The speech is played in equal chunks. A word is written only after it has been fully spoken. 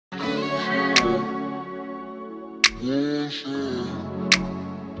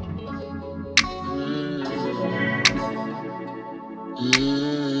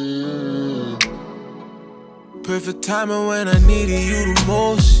Perfect timing when I needed you the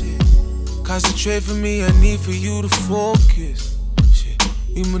most, shit. Concentrate for me, I need for you to focus, shit.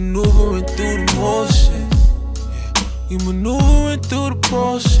 We maneuvering through the motion, yeah. We maneuvering through the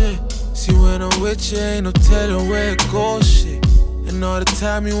bullshit. See, when I'm with you, ain't no telling where it goes, shit. And all the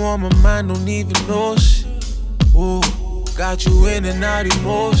time you on my mind, don't even know shit. Ooh, got you in and out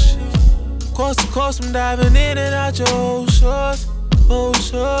emotions. Coast to coast, I'm diving in and out your oceans,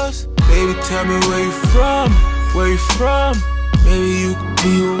 oceans. Baby, tell me where you from, where you from. Maybe you could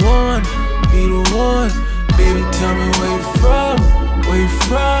be the one, be the one. Baby, tell me where you from, where you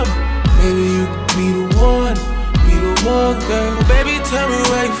from. Maybe you could be the one, girl. Baby, tell me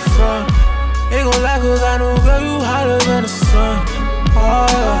where you from. Ain't gon' lie, cause I know, girl, you hotter than the sun. Oh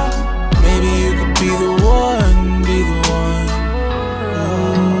yeah, maybe you could be the one, be the one.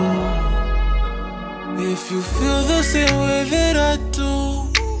 Oh. If you feel the same way that I do,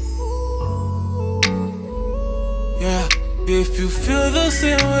 yeah. If you feel the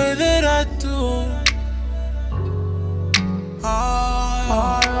same way that I do,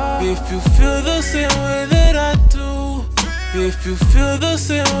 if you feel the same way that I do, if you feel the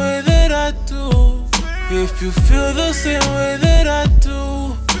same way that I do, if you feel the same way that I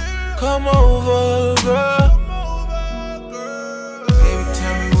do, come over, girl. Baby,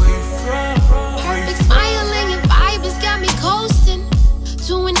 tell me where you from. Perfect smiling and vibe has got me coasting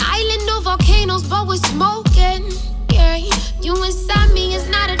to an island of volcanoes, but we're smoking. Yeah, you inside me is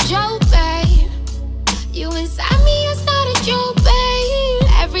not a joke, babe. You inside me is not a joke, babe.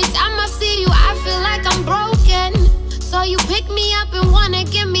 Every time I see you, I feel like I'm broken. So you pick me up and wanna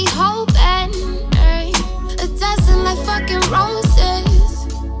give me hope, and a dozen like fucking roses,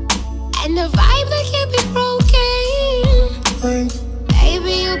 and the vibe that can't be broken.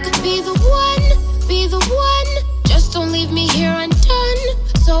 Baby, you could be the one, be the one. Just don't leave me here undone,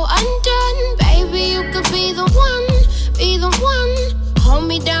 so undone. Baby, you could be the one, be the one. Hold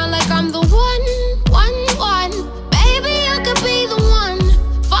me down like I'm the one, one. Baby, you could be the one.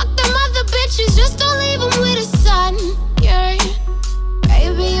 Fuck them other bitches, just don't leave them with a son. Yeah,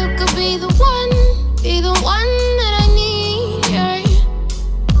 baby, you could be the one that I need. Yeah.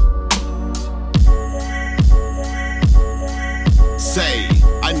 Say,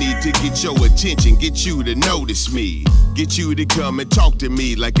 I need to get your attention, get you to notice me. Get you to come and talk to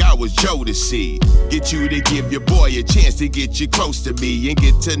me like I was Joe to see. Get you to give your boy a chance to get you close to me and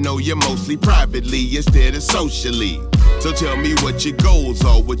get to know you mostly privately instead of socially. So tell me what your goals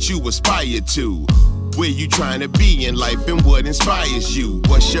are, what you aspire to. Where you trying to be in life and what inspires you?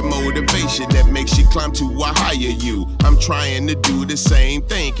 What's your motivation that makes you climb to a higher you? I'm trying to do the same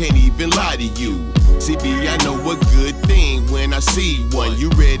thing, can't even lie to you. CB, I know a good thing when I see one. You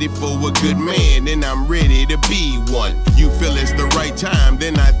ready for a good man, and I'm ready to be one. You feel it's the right time,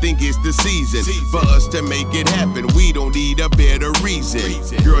 then I think it's the season for us to make it happen. We don't need a better reason.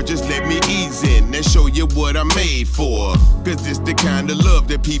 Girl, just let me ease in and show you what I'm made for. Cause it's the kind of love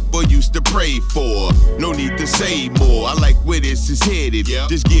that people used to pray for. No need to say more, I like where this is headed.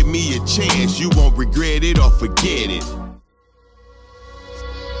 Just give me a chance, you won't regret it or forget it.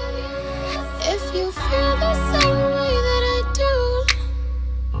 If you feel the same way that I do,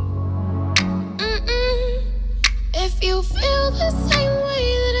 if you feel the same way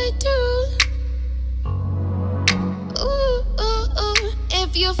that I do,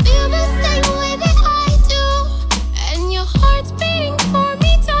 if you feel the same way